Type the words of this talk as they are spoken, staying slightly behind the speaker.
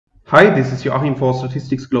Hi, this is Joachim for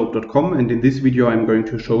statisticsglobe.com, and in this video I'm going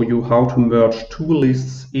to show you how to merge two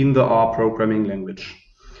lists in the R programming language.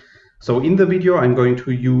 So in the video I'm going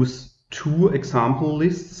to use two example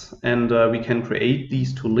lists, and we can create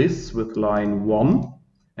these two lists with line 1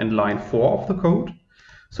 and line 4 of the code.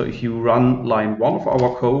 So if you run line 1 of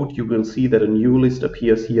our code, you will see that a new list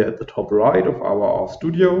appears here at the top right of our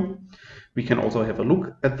RStudio. We can also have a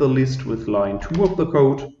look at the list with line 2 of the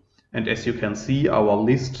code, and as you can see, our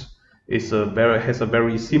list has a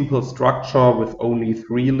very simple structure with only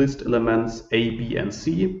 3 list elements, A, B, and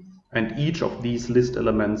C, and each of these list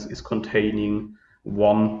elements is containing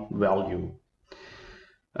one value.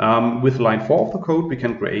 With line 4 of the code, we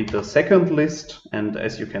can create the second list, and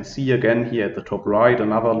as you can see again here at the top right,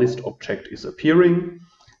 another list object is appearing.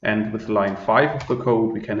 And with line 5 of the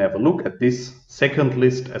code, we can have a look at this second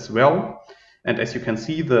list as well. And as you can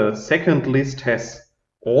see, the second list has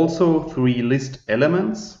also 3 list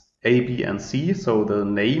elements, A, B, and C, so the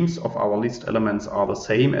names of our list elements are the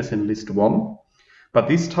same as in list 1. But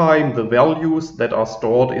this time the values that are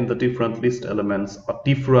stored in the different list elements are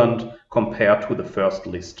different compared to the first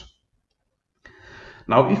list.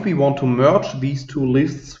 Now if we want to merge these two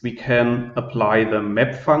lists, we can apply the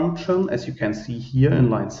map function, as you can see here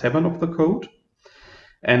in line 7 of the code.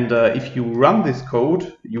 And if you run this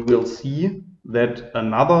code, you will see that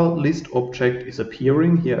another list object is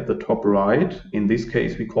appearing here at the top right. In this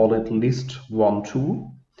case, we call it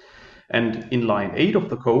list12. And in line 8 of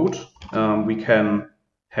the code, we can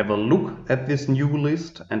have a look at this new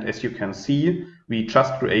list. And as you can see, we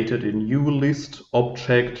just created a new list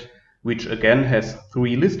object, which again has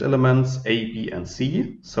 3 list elements, A, B, and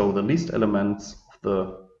C. So the list elements of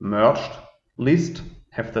the merged list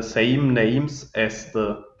have the same names as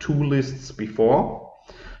the 2 lists before.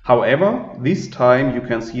 However, this time you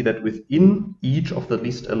can see that within each of the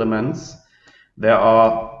list elements there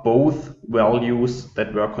are both values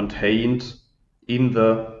that were contained in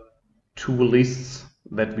the 2 lists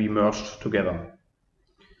that we merged together.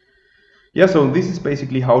 Yeah, so this is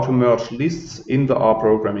basically how to merge lists in the R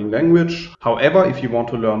programming language. However, if you want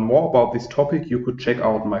to learn more about this topic, you could check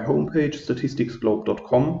out my homepage,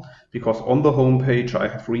 statisticsglobe.com, because on the homepage I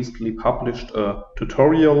have recently published a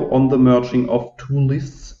tutorial on the merging of 2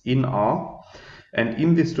 lists in R. And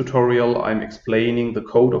in this tutorial I'm explaining the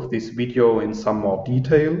code of this video in some more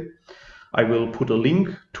detail. I will put a link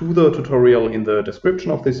to the tutorial in the description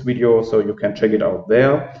of this video, so you can check it out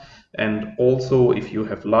there. And also, if you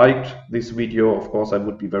have liked this video, of course, I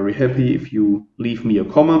would be very happy if you leave me a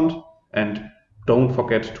comment, and don't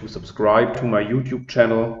forget to subscribe to my YouTube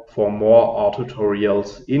channel for more R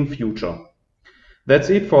tutorials in future. That's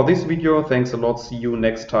it for this video. Thanks a lot. See you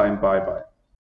next time. Bye bye.